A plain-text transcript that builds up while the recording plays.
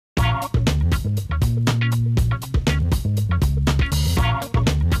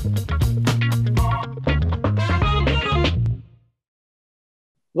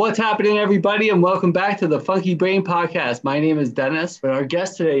What's happening, everybody, and welcome back to the Funky Brain Podcast. My name is Dennis, but our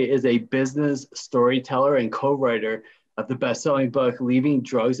guest today is a business storyteller and co-writer of the best-selling book, Leaving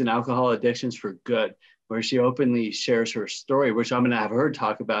Drugs and Alcohol Addictions for Good, where she openly shares her story, which I'm going to have her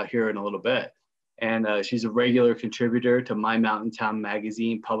talk about here in a little bit. And she's a regular contributor to My Mountain Town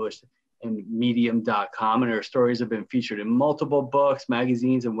magazine, published in medium.com, and her stories have been featured in multiple books,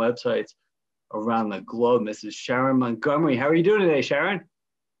 magazines, and websites around the globe. Mrs. Sharon Montgomery, how are you doing today, Sharon?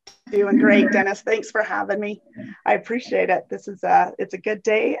 Doing great, Dennis. Thanks for having me. I appreciate it. It's a good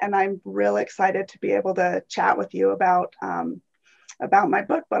day, and I'm really excited to be able to chat with you about my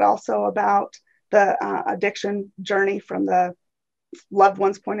book, but also about the addiction journey from the loved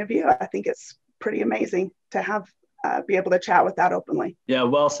one's point of view. I think it's pretty amazing to have be able to chat with that openly. Yeah,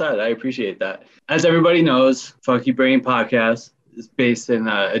 well said. I appreciate that. As everybody knows, Funky Brain Podcast is based in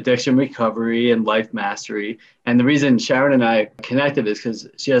addiction recovery and life mastery. And the reason Sharon and I connected is because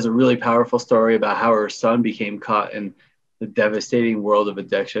she has a really powerful story about how her son became caught in the devastating world of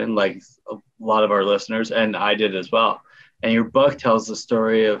addiction, like a lot of our listeners, and I did as well. And your book tells the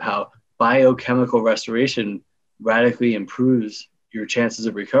story of how biochemical restoration radically improves your chances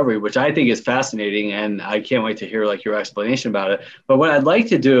of recovery, which I think is fascinating. And I can't wait to hear your explanation about it. But what I'd like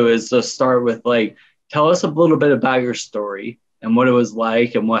to do is just start with tell us a little bit about your story and what it was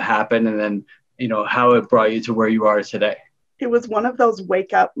like and what happened, and then, how it brought you to where you are today. It was one of those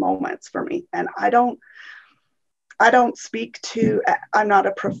wake up moments for me. And I don't speak to, I'm not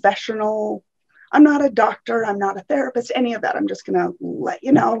a professional, I'm not a doctor, I'm not a therapist, any of that. I'm just going to let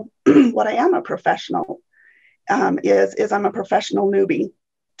you know what I am a professional is I'm a professional newbie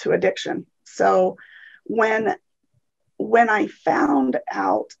to addiction. So when I found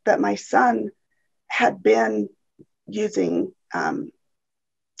out that my son had been using and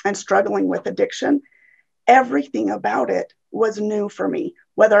struggling with addiction, everything about it was new for me,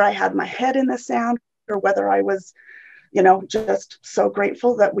 whether I had my head in the sand or whether I was, just so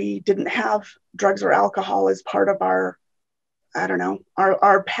grateful that we didn't have drugs or alcohol as part of our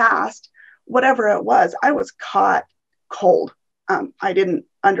past, whatever it was. I was caught cold. I didn't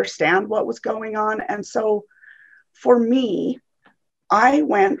understand what was going on. And so for me, I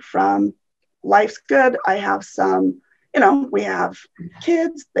went from life's good. I have some, we have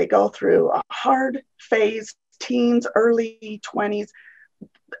kids, they go through a hard phase, teens, early 20s.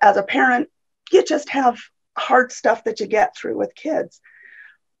 As a parent, you just have hard stuff that you get through with kids.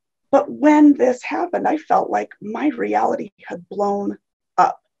 But when this happened, I felt like my reality had blown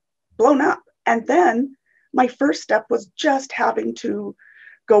up. And then my first step was just having to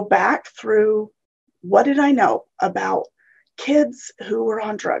go back through, what did I know about kids who were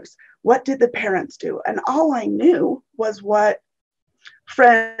on drugs? What did the parents do? And all I knew was what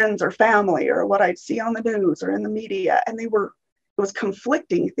friends or family or what I'd see on the news or in the media. And it was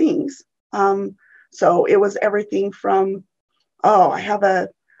conflicting things. So it was everything from, I have a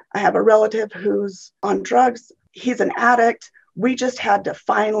relative who's on drugs. He's an addict. We just had to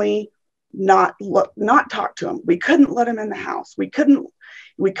finally not talk to him. We couldn't let him in the house. We couldn't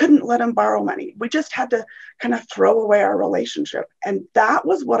let him borrow money. We just had to kind of throw away our relationship. And that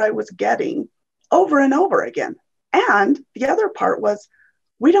was what I was getting over and over again. And the other part was,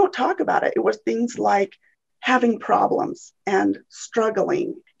 we don't talk about it. It was things like having problems and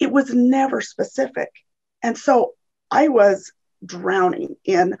struggling. It was never specific. And so I was drowning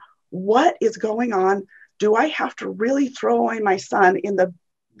in what is going on. Do I have to really throw away my son in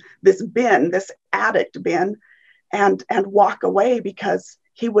this bin, this addict bin, and walk away because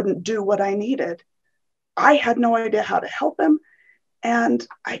he wouldn't do what I needed? I had no idea how to help him. And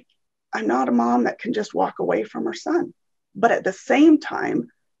I'm not a mom that can just walk away from her son. But at the same time,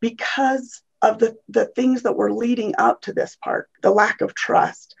 because of the things that were leading up to this part, the lack of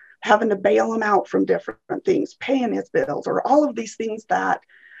trust, having to bail him out from different things, paying his bills, or all of these things that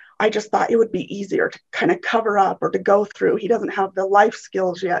I just thought it would be easier to kind of cover up or to go through. He doesn't have the life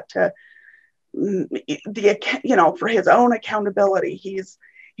skills yet to, for his own accountability. He's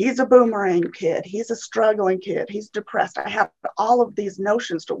a boomerang kid. He's a struggling kid. He's depressed. I have all of these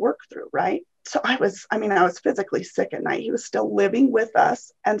notions to work through, right? So I was physically sick at night. He was still living with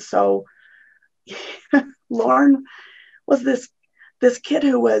us. And so Lauren was this kid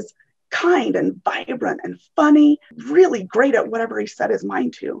who was kind and vibrant and funny, really great at whatever he set his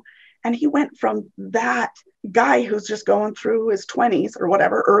mind to. And he went from that guy who's just going through his 20s or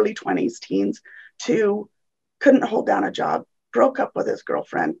whatever, early 20s, teens, to couldn't hold down a job, broke up with his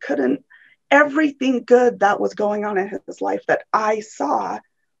girlfriend, everything good that was going on in his life that I saw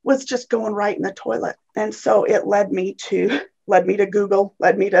was just going right in the toilet. And so it led me to Google,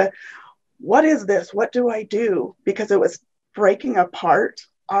 led me to, what is this? What do I do? Because it was breaking apart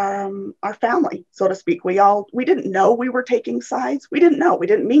our family, so to speak. We didn't know we were taking sides. We didn't know, we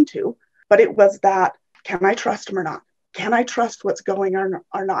didn't mean to, but it was that, can I trust him or not? Can I trust what's going on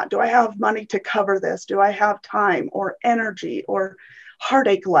or not? Do I have money to cover this? Do I have time or energy or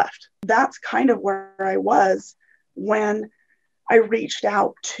heartache left? That's kind of where I was when I reached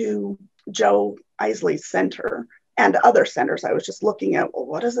out to Joe Isley's center and other centers. I was just looking at, well,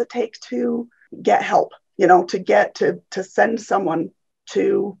 what does it take to get help, to send someone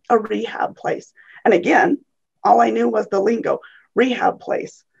to a rehab place. And again, all I knew was the lingo, rehab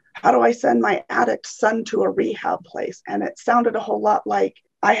place. How do I send my addict son to a rehab place? And it sounded a whole lot like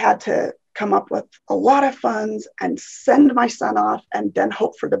I had to come up with a lot of funds and send my son off and then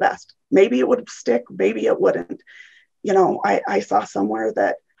hope for the best. Maybe it would stick, maybe it wouldn't. I saw somewhere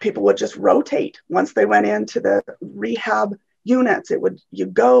that people would just rotate. Once they went into the rehab units, you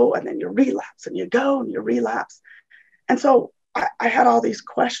go and then you relapse and you go and you relapse. And so I had all these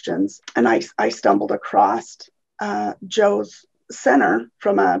questions, and I stumbled across Joe's center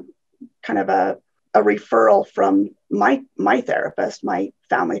from a kind of a referral from my therapist, my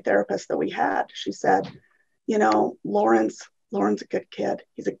family therapist that we had. She said, Lauren's a good kid.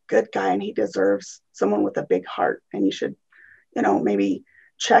 He's a good guy and he deserves someone with a big heart. And you should, maybe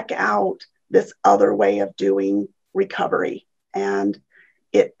check out this other way of doing recovery. And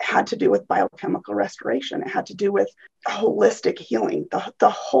it had to do with biochemical restoration. It had to do with holistic healing, the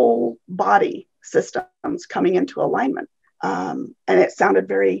whole body systems coming into alignment. And it sounded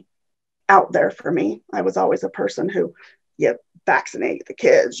very out there for me. I was always a person who, you vaccinate the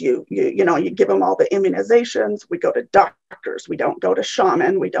kids, you give them all the immunizations. We go to doctors. We don't go to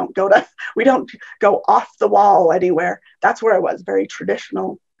shaman. We don't go off the wall anywhere. That's where I was, very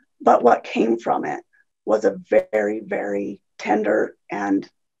traditional. But what came from it was a very, very tender and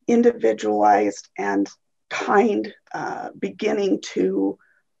individualized and kind beginning to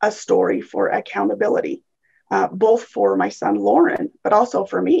a story for accountability, both for my son Lauren, but also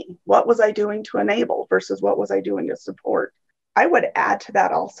for me. What was I doing to enable versus what was I doing to support? I would add to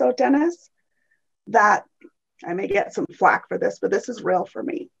that also, Dennis, that I may get some flack for this, but this is real for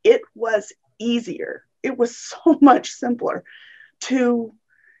me. It was easier. It was so much simpler to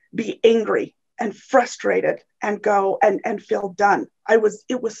be angry and frustrated and go and feel done. It was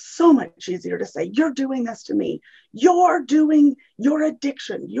so much easier to say, you're doing this to me. You're doing your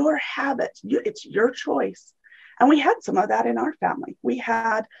addiction, your habits. It's your choice. And we had some of that in our family. We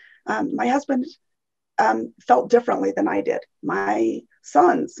had, my husband felt differently than I did. My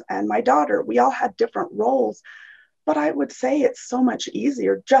sons and my daughter, we all had different roles. But I would say it's so much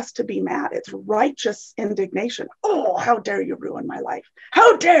easier just to be mad. It's righteous indignation. Oh, how dare you ruin my life?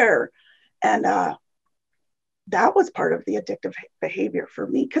 How dare? And that was part of the addictive behavior for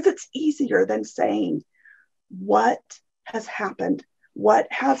me, because it's easier than saying, what has happened?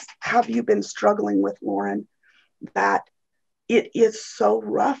 Have you been struggling with, Lauren, that it is so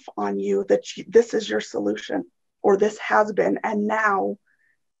rough on you that this is your solution, or this has been, and now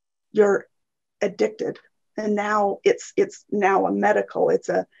you're addicted. And now it's now a medical, it's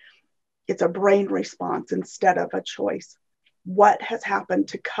a brain response instead of a choice. What has happened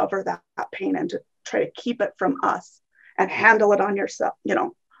to cover that pain and to try to keep it from us and handle it on yourself?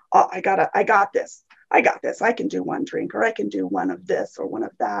 Oh, I got this. I can do one drink, or I can do one of this or one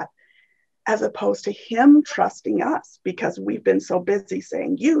of that, as opposed to him trusting us, because we've been so busy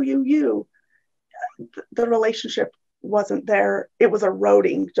saying, you. The relationship wasn't there. It was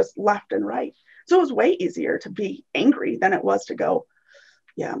eroding just left and right. So it was way easier to be angry than it was to go,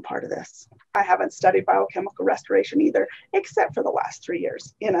 yeah, I'm part of this. I haven't studied biochemical restoration either, except for the last 3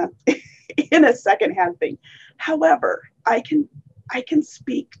 years in a secondhand thing. However, I can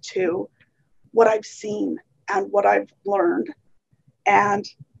speak to what I've seen and what I've learned and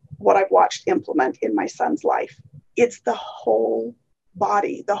what I've watched implement in my son's life. It's the whole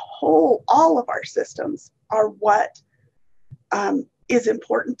body, all of our systems are what is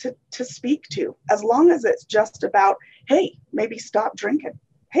important to speak to, as long as it's just about, hey, maybe stop drinking.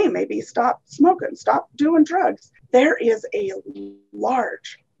 Hey, maybe stop smoking, stop doing drugs. There is a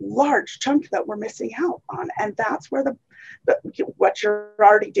large chunk that we're missing out on. And that's where what you're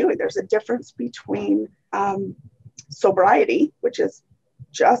already doing. There's a difference between sobriety, which is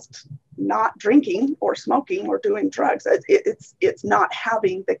just not drinking or smoking or doing drugs. It's not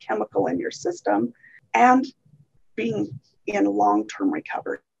having the chemical in your system, and being in long-term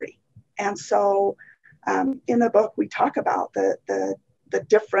recovery. And so in the book, we talk about the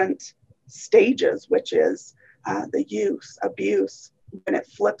different stages, which is the use, abuse, when it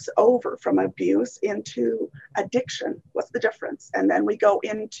flips over from abuse into addiction, what's the difference? And then we go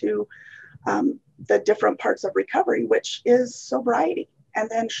into the different parts of recovery, which is sobriety, and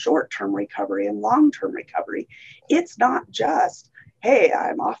then short-term recovery and long-term recovery. It's not just, hey,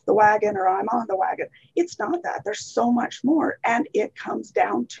 I'm off the wagon or I'm on the wagon. It's not that. There's so much more. And it comes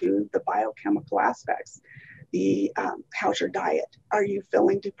down to the biochemical aspects. The how's your diet? Are you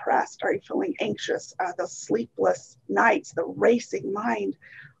feeling depressed? Are you feeling anxious? The sleepless nights, the racing mind,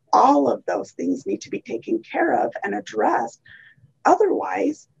 all of those things need to be taken care of and addressed.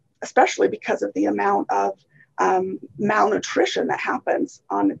 Otherwise, especially because of the amount of malnutrition that happens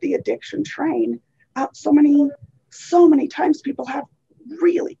on the addiction train, so many times people have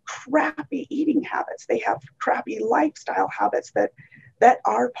really crappy eating habits. They have crappy lifestyle habits that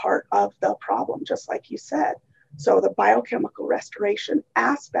are part of the problem, just like you said. So the biochemical restoration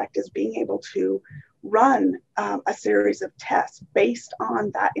aspect is being able to run a series of tests based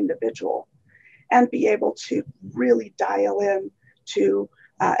on that individual and be able to really dial in to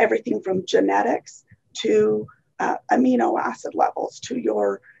everything from genetics to amino acid levels to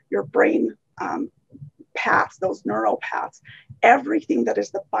your brain paths, those neural paths, everything that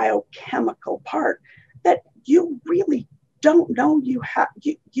is the biochemical part that you really don't know you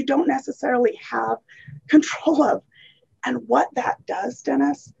don't necessarily have control of. And what that does,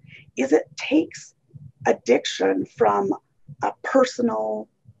 Dennis, is it takes addiction from a personal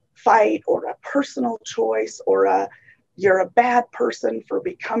fight or a personal choice or you're a bad person for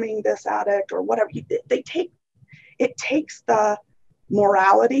becoming this addict or whatever. It takes the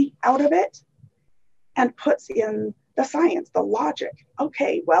morality out of it and puts in the science, the logic.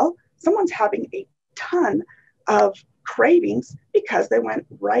 Okay, well, someone's having a ton of cravings because they went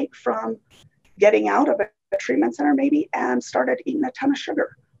right from getting out of a treatment center maybe and started eating a ton of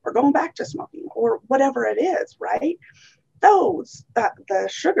sugar or going back to smoking or whatever it is, right? The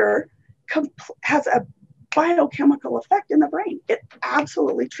sugar has a biochemical effect in the brain. It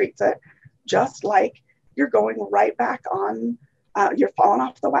absolutely treats it just like you're going right back on, you're falling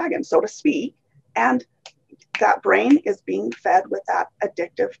off the wagon, so to speak. And that brain is being fed with that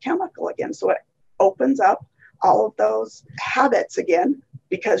addictive chemical again. So it opens up all of those habits again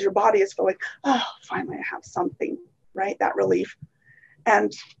because your body is feeling, oh, finally I have something, right? That relief.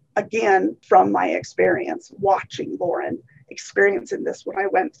 And again, from my experience, watching Lauren, experiencing this when I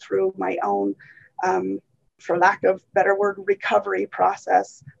went through my own, for lack of better word, recovery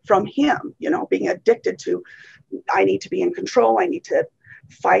process from him, being addicted to, I need to be in control. I need to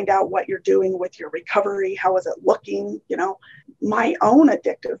find out what you're doing with your recovery. How is it looking? My own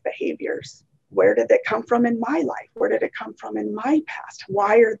addictive behaviors. Where did it come from in my life? Where did it come from in my past?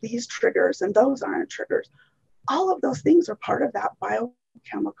 Why are these triggers and those aren't triggers? All of those things are part of that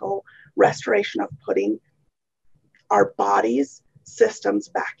biochemical restoration of putting our body's systems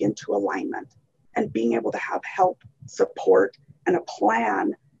back into alignment and being able to have help, support, and a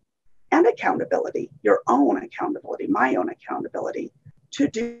plan and accountability, your own accountability, my own accountability to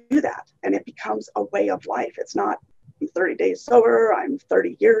do that. And it becomes a way of life. It's not, I'm 30 days sober, I'm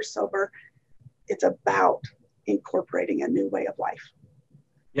 30 years sober. It's about incorporating a new way of life.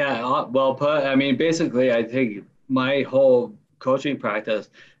 Yeah, well put. I mean, basically, I think my whole coaching practice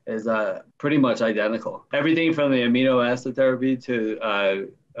is pretty much identical. Everything from the amino acid therapy to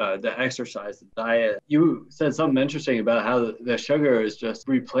the exercise, the diet. You said something interesting about how the sugar is just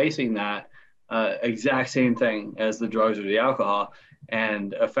replacing that exact same thing as the drugs or the alcohol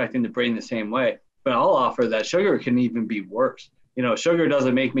and affecting the brain the same way. But I'll offer that sugar can even be worse. Sugar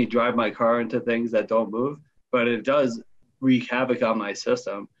doesn't make me drive my car into things that don't move, but it does wreak havoc on my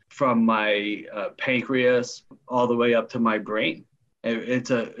system from my pancreas all the way up to my brain.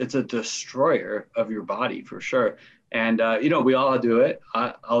 It's a destroyer of your body for sure. And, we all do it.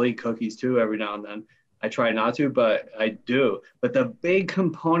 I'll eat cookies too every now and then. I try not to, but I do. But the big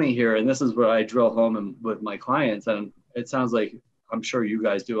component here, and this is where I drill home with my clients, and it sounds like I'm sure you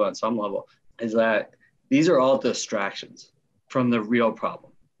guys do on some level, is that these are all distractions from the real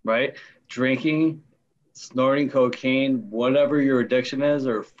problem, right? Drinking, snorting cocaine, whatever your addiction is,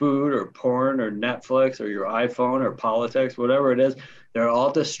 or food or porn or Netflix or your iPhone or politics, whatever it is, they're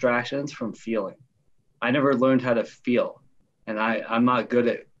all distractions from feeling. I never learned how to feel, and I'm not good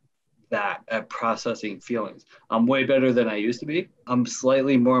at that, at processing feelings. I'm way better than I used to be. I'm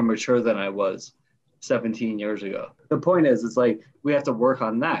slightly more mature than I was 17 years ago. The point is, it's like we have to work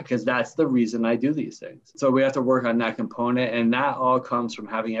on that because that's the reason I do these things. So we have to work on that component, and that all comes from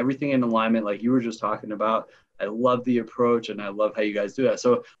having everything in alignment like you were just talking about. I love the approach and I love how you guys do that.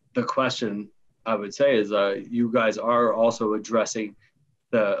 So the question I would say is you guys are also addressing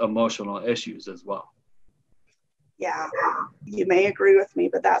the emotional issues as well. Yeah, you may agree with me,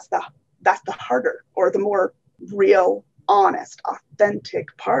 but that's the harder, or the more real, honest,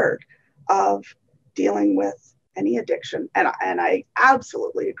 authentic part of dealing with any addiction. And I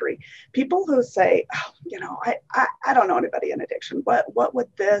absolutely agree. People who say, oh, I don't know anybody in addiction. What would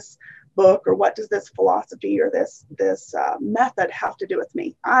this book, or what does this philosophy, or this method have to do with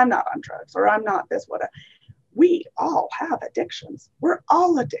me? I'm not on drugs, or I'm not this, whatever. We all have addictions. We're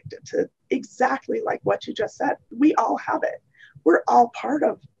all addicted to exactly like what you just said. We all have it. We're all part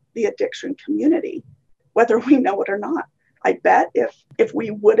of the addiction community, whether we know it or not. I bet if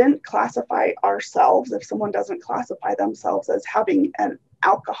we wouldn't classify ourselves, if someone doesn't classify themselves as having an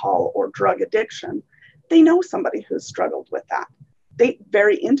alcohol or drug addiction, they know somebody who's struggled with that. They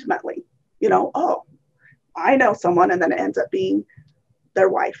very intimately, oh, I know someone, and then it ends up being their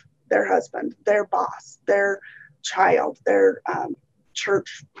wife, their husband, their boss, their child, their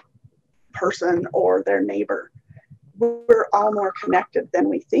church person, or their neighbor. We're all more connected than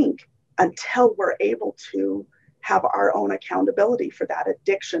we think until we're able to have our own accountability for that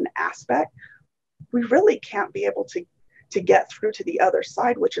addiction aspect. We really can't be able to get through to the other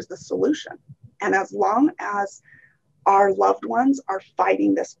side, which is the solution. And as long as our loved ones are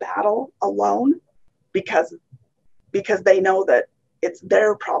fighting this battle alone because they know that it's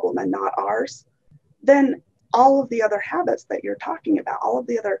their problem and not ours, then all of the other habits that you're talking about, all of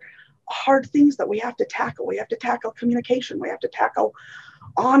the other hard things that we have to tackle communication, we have to tackle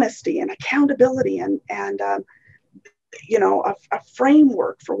honesty and accountability, and a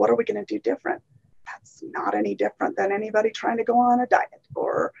framework for what are we going to do different. That's not any different than anybody trying to go on a diet,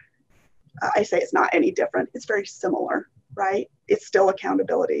 or I say it's not any different. It's very similar, right? It's still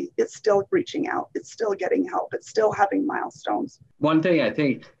accountability. It's still reaching out. It's still getting help. It's still having milestones. One thing I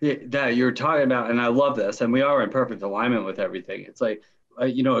think that you're talking about, and I love this, and we are in perfect alignment with everything. It's like,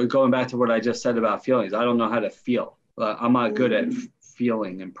 going back to what I just said about feelings, I don't know how to feel. I'm not good at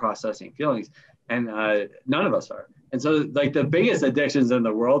feeling and processing feelings, and none of us are. And so, like, the biggest addictions in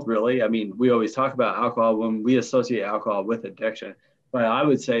the world, really, I mean, we always talk about alcohol when we associate alcohol with addiction. But I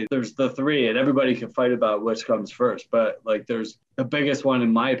would say there's the three, and everybody can fight about which comes first. But like, there's the biggest one,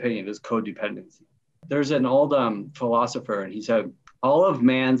 in my opinion, is codependency. There's an old philosopher, and he said, all of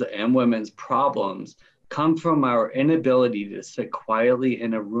man's and women's problems come from our inability to sit quietly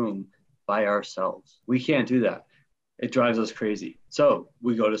in a room by ourselves. We can't do that. It drives us crazy. So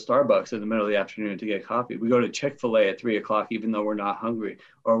we go to Starbucks in the middle of the afternoon to get coffee. We go to Chick-fil-A at 3:00, even though we're not hungry,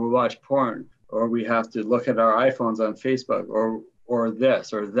 or we watch porn, or we have to look at our iPhones on Facebook, or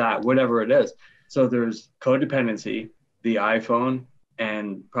this or that, whatever it is. So there's codependency, the iPhone,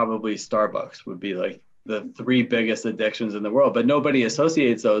 and probably Starbucks would be like the three biggest addictions in the world. But nobody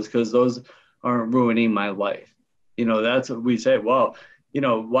associates those because those aren't ruining my life. That's what we say. Well,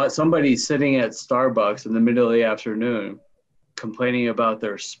 what somebody's sitting at Starbucks in the middle of the afternoon complaining about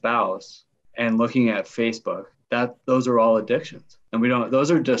their spouse and looking at Facebook, those are all addictions. And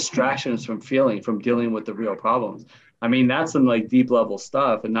those are distractions from dealing with the real problems. I mean, that's some like deep level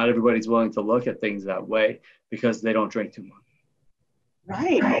stuff, and not everybody's willing to look at things that way because they don't drink too much.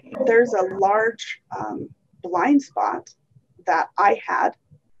 Right. There's a large blind spot that I had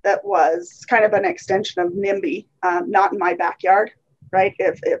that was kind of an extension of NIMBY, not in my backyard, right?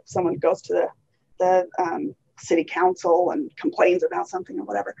 If someone goes to the city council and complains about something or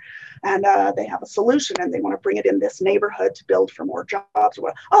whatever, and they have a solution and they want to bring it in this neighborhood to build for more jobs,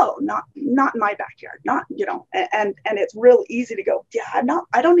 or not in my backyard, not, and it's real easy to go, yeah,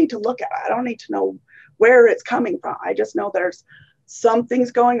 I don't need to look at it. I don't need to know where it's coming from. I just know there's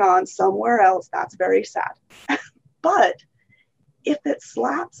something's going on somewhere else. That's very sad. But if it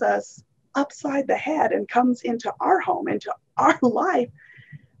slaps us upside the head and comes into our home, into our life,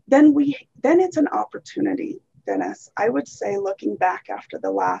 then it's an opportunity, Dennis. I would say, looking back after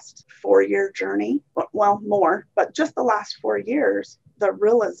the last 4-year journey, well, more, but just the last 4 years, the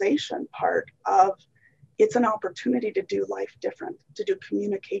realization part of it's an opportunity to do life different, to do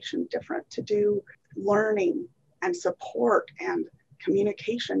communication different, to do learning and support and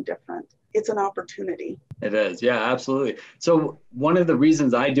communication different. It's an opportunity. It is. Yeah, absolutely. So one of the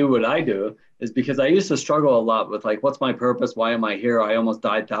reasons I do what I do is because I used to struggle a lot with like, what's my purpose? Why am I here? I almost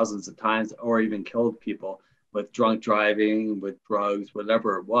died thousands of times or even killed people with drunk driving, with drugs,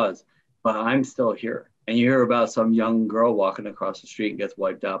 whatever it was. But I'm still here. And you hear about some young girl walking across the street and gets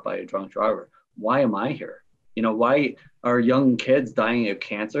wiped out by a drunk driver. Why am I here? Why are young kids dying of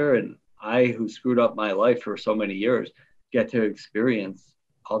cancer? And I, who screwed up my life for so many years, get to experience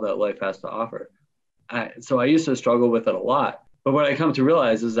all that life has to offer. So I used to struggle with it a lot. But what I come to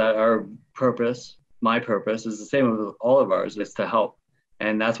realize is that our purpose, my purpose, is the same with all of ours, is to help.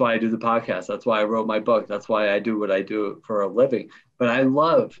 And that's why I do the podcast. That's why I wrote my book. That's why I do what I do for a living. But I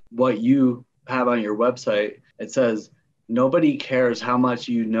love what you have on your website. It says, nobody cares how much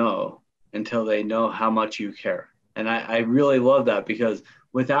you know until they know how much you care. And I really love that, because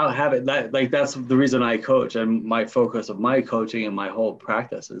without having that, like, that's the reason I coach, and my focus of my coaching and my whole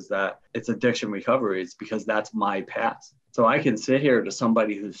practice is that it's addiction recovery. It's because that's my past. So I can sit here to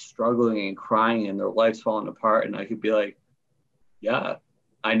somebody who's struggling and crying and their life's falling apart, and I could be like, yeah,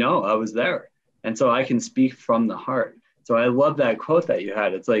 I know, I was there. And so I can speak from the heart. So I love that quote that you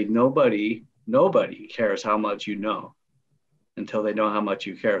had. It's like, nobody cares how much you know until they know how much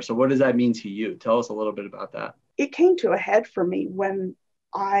you care. So what does that mean to you? Tell us a little bit about that. It came to a head for me when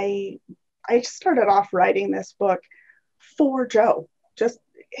I started off writing this book for Joe. Just,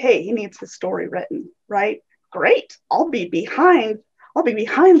 hey, he needs his story written, right? Great. I'll be behind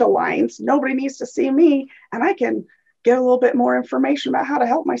the lines. Nobody needs to see me, and I can get a little bit more information about how to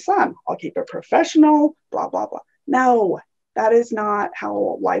help my son. I'll keep it professional, blah, blah, blah. No, that is not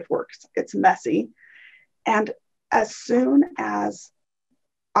how life works. It's messy. And as soon as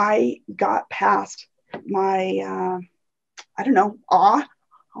I got past my, awe,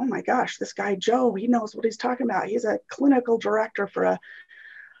 oh my gosh, this guy, Joe, he knows what he's talking about. He's a clinical director for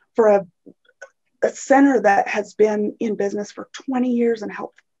a center that has been in business for 20 years and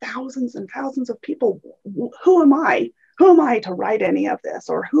helped thousands and thousands of people. Who am I? Who am I to write any of this?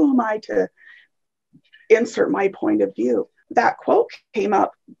 Or who am I to insert my point of view? That quote came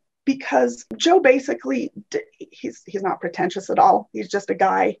up because Joe basically, he's not pretentious at all. He's just a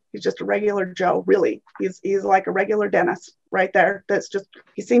guy. He's just a regular Joe, really. He's like a regular dentist right there. That's just,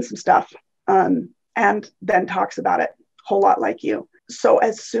 he's seen some stuff and then talks about it a whole lot like you. So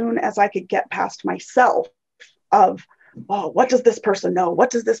as soon as I could get past myself of, oh, what does this person know? What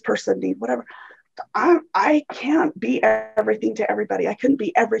does this person need? Whatever. I can't be everything to everybody. I couldn't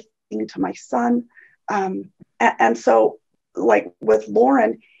be everything to my son. And so, like with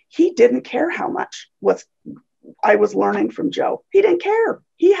Lauren, he didn't care how much I was learning from Joe. He didn't care.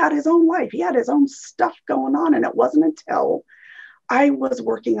 He had his own life. He had his own stuff going on. And it wasn't until I was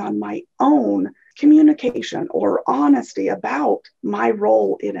working on my own communication or honesty about my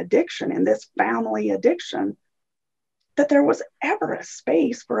role in addiction, in this family addiction, that there was ever a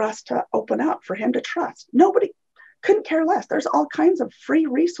space for us to open up, for him to trust. Nobody couldn't care less. There's all kinds of free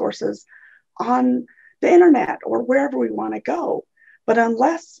resources on the internet or wherever we want to go. But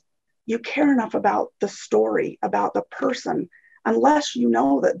unless you care enough about the story, about the person, unless you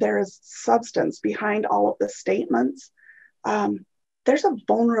know that there is substance behind all of the statements, there's a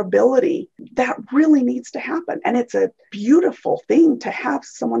vulnerability that really needs to happen. And it's a beautiful thing to have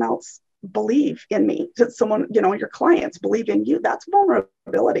someone else believe in me, that someone, your clients believe in you. That's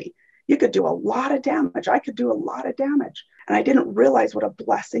vulnerability. You could do a lot of damage. I could do a lot of damage. And I didn't realize what a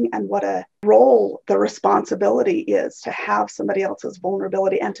blessing and what a role the responsibility is to have somebody else's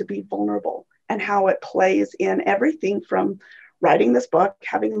vulnerability and to be vulnerable, and how it plays in everything from writing this book,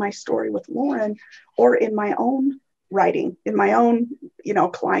 having my story with Lauren, or in my own writing, in my own,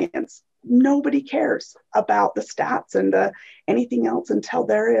 clients. Nobody cares about the stats and anything else until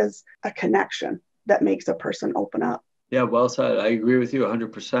there is a connection that makes a person open up. Yeah, well said. I agree with you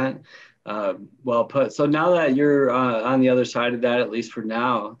 100%. Well put. So now that you're on the other side of that, at least for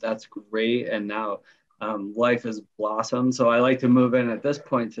now, that's great. And now life has blossomed. So I like to move in at this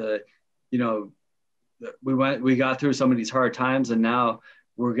point to, we got through some of these hard times, and now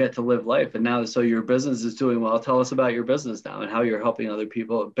we get to live life. And now, so your business is doing well. Tell us about your business now and how you're helping other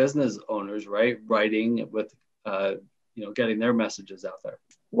people, business owners, right? Writing with, getting their messages out there.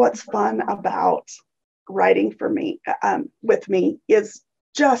 What's fun about writing for me, with me, is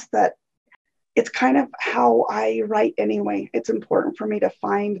just that it's kind of how I write anyway. It's important for me to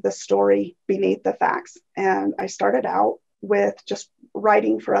find the story beneath the facts. And I started out with just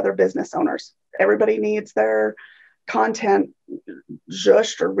writing for other business owners. Everybody needs their content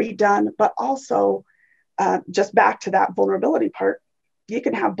zhushed or redone, but also just back to that vulnerability part. You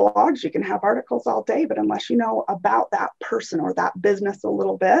can have blogs, you can have articles all day, but unless you know about that person or that business a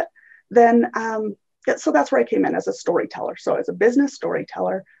little bit, then so that's where I came in, as a storyteller. So as a business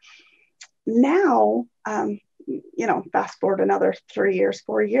storyteller, now, fast forward another 3 years,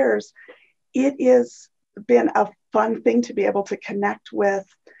 4 years, it has been a fun thing to be able to connect with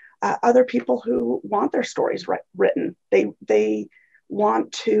other people who want their stories written. They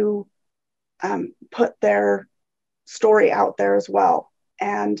want to put their story out there as well.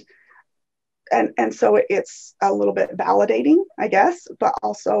 And so it's a little bit validating, I guess, but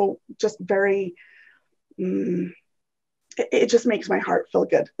also just very, it just makes my heart feel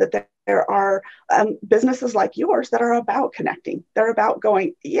good that There are businesses like yours that are about connecting. They're about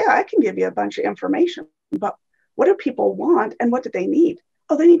going, yeah, I can give you a bunch of information, but what do people want and what do they need?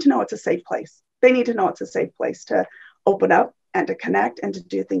 Oh, they need to know it's a safe place. They need to know it's a safe place to open up and to connect and to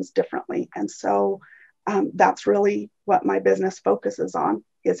do things differently. And so that's really what my business focuses on,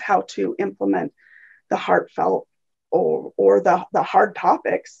 is how to implement the heartfelt or the hard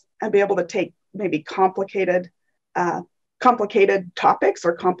topics and be able to take maybe complicated topics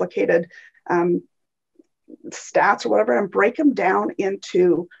or complicated stats or whatever, and break them down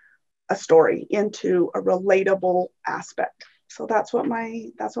into a story, into a relatable aspect. So that's what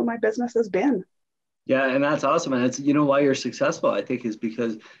my business has been. Yeah, and that's awesome. And it's, why you're successful, I think, is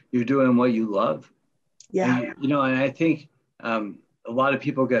because you're doing what you love. Yeah. And, and I think a lot of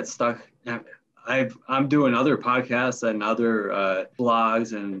people get stuck. I'm doing other podcasts and other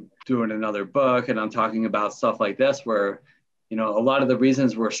blogs and doing another book, and I'm talking about stuff like this where, a lot of the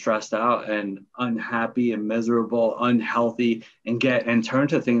reasons we're stressed out and unhappy and miserable, unhealthy, and turn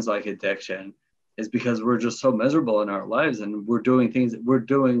to things like addiction is because we're just so miserable in our lives, and we're doing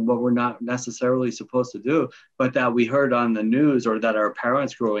what we're not necessarily supposed to do, but that we heard on the news, or that our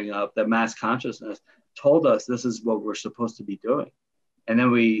parents growing up, that mass consciousness told us this is what we're supposed to be doing. And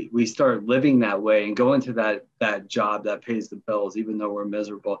then we start living that way and going to that job that pays the bills, even though we're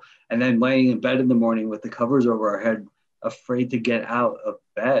miserable. And then laying in bed in the morning with the covers over our head, afraid to get out of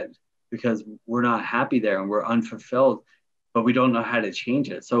bed because we're not happy there and we're unfulfilled, but we don't know how to change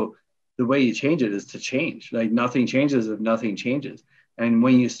it. So the way you change it is to change. Like, nothing changes if nothing changes. And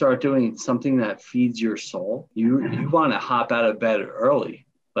when you start doing something that feeds your soul, you want to hop out of bed early.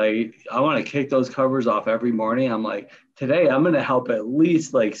 Like, I want to kick those covers off every morning. I'm like, today I'm going to help at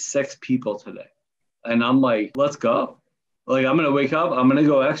least like 6 people today. And I'm like, let's go. Like, I'm going to wake up, I'm going to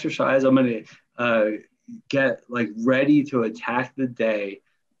go exercise. I'm going to get like ready to attack the day.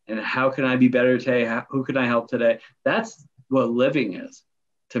 And how can I be better today? Who can I help today? That's what living is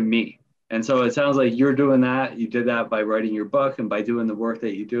to me. And so it sounds like you're doing that. You did that by writing your book and by doing the work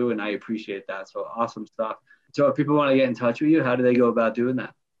that you do. And I appreciate that. So awesome stuff. So if people want to get in touch with you, how do they go about doing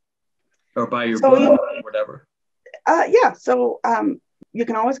that? Or buy your book or whatever? So you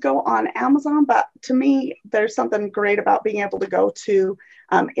can always go on Amazon, but to me, there's something great about being able to go to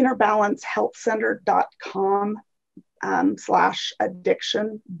innerbalancehealthcenter.com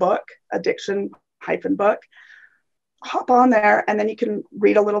 /addiction book. Hop on there, and then you can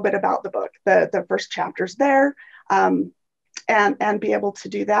read a little bit about the book. The first chapter's there, and be able to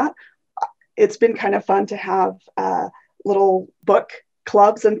do that. It's been kind of fun to have little book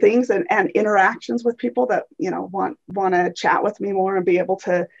clubs and things and interactions with people that want to chat with me more and be able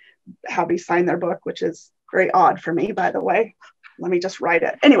to have me sign their book, which is very odd for me, by the way. Let me just write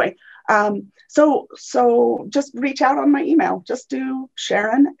it anyway. So just reach out on my email. Just do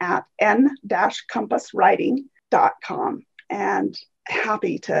Sharon at n-compasswriting.com, and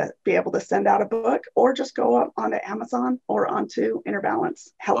happy to be able to send out a book, or just go up onto Amazon or onto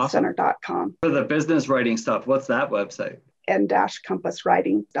innerbalancehealthcenter.com. For the business writing stuff, what's that website?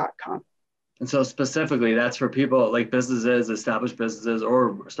 n-compasswriting.com. And so specifically, that's for people like businesses, established businesses,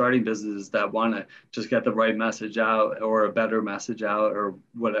 or starting businesses that want to just get the right message out, or a better message out, or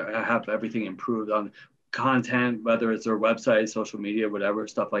whatever, have everything improved on content, whether it's their website, social media, whatever,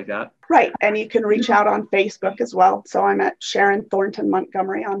 stuff like that. Right. And you can reach out on Facebook as well. So I'm at Sharon Thornton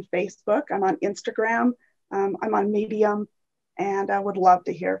Montgomery on Facebook. I'm on Instagram. I'm on Medium. And I would love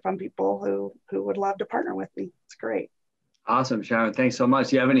to hear from people who would love to partner with me. It's great. Awesome, Sharon. Thanks so much.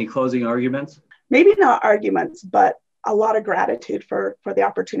 Do you have any closing arguments? Maybe not arguments, but a lot of gratitude for the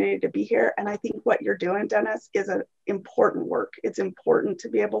opportunity to be here. And I think what you're doing, Dennis, is an important work. It's important to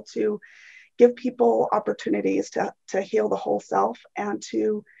be able to give people opportunities to heal the whole self and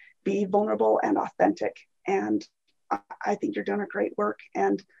to be vulnerable and authentic. And I think you're doing a great work.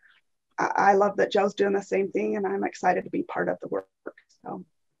 And I love that Joe's doing the same thing, and I'm excited to be part of the work. So.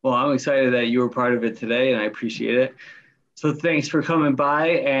 Well, I'm excited that you were part of it today, and I appreciate it. So thanks for coming by,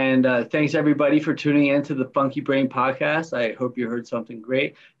 and thanks everybody for tuning in to the Funky Brain podcast. I hope you heard something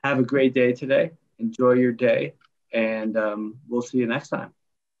great. Have a great day today. Enjoy your day, and we'll see you next time.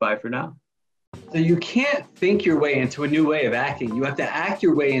 Bye for now. So you can't think your way into a new way of acting. You have to act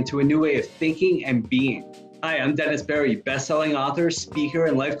your way into a new way of thinking and being. Hi, I'm Dennis Berry, best-selling author, speaker,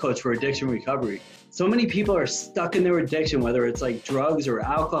 and life coach for addiction recovery. So many people are stuck in their addiction, whether it's like drugs or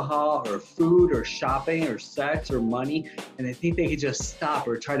alcohol or food or shopping or sex or money, and they think they could just stop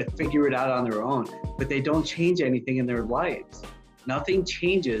or try to figure it out on their own, but they don't change anything in their lives. Nothing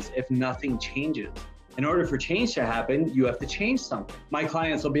changes if nothing changes. In order for change to happen, you have to change something. My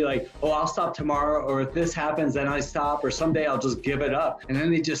clients will be like, oh, I'll stop tomorrow, or if this happens, then I stop, or someday I'll just give it up. And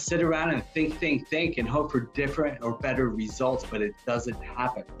then they just sit around and think, and hope for different or better results, but it doesn't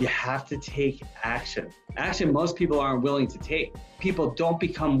happen. You have to take action. Action most people aren't willing to take. People don't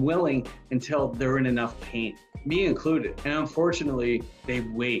become willing until they're in enough pain, me included. And unfortunately, they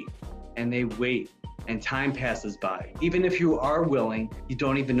wait and they wait. And time passes by. Even if you are willing, you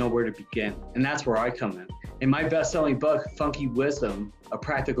don't even know where to begin. And that's where I come in. In my best-selling book, Funky Wisdom, A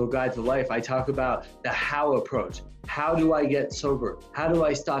Practical Guide to Life, I talk about the how approach. How do I get sober? How do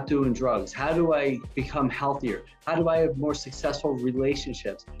I stop doing drugs? How do I become healthier? How do I have more successful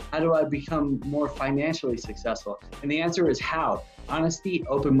relationships? How do I become more financially successful? And the answer is how. Honesty,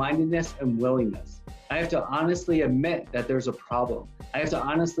 open-mindedness, and willingness. I have to honestly admit that there's a problem. I have to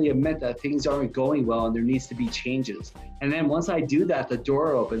honestly admit that things aren't going well and there needs to be changes. And then once I do that, the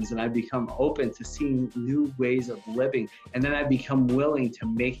door opens and I become open to seeing new ways of living. And then I become willing to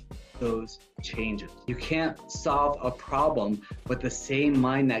make those changes. You can't solve a problem with the same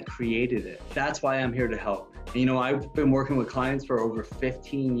mind that created it. That's why I'm here to help. And, you know, I've been working with clients for over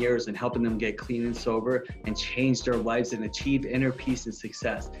 15 years and helping them get clean and sober and change their lives and achieve inner peace and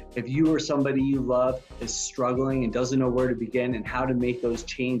success. If you or somebody you love is struggling and doesn't know where to begin and how to make those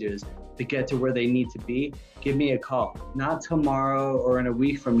changes to get to where they need to be, give me a call. Not tomorrow or in a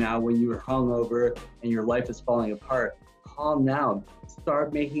week from now when you are hungover and your life is falling apart. Call now.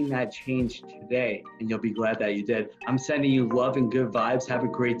 Start making that change today and you'll be glad that you did. I'm sending you love and good vibes. Have a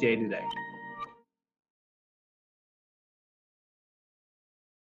great day today.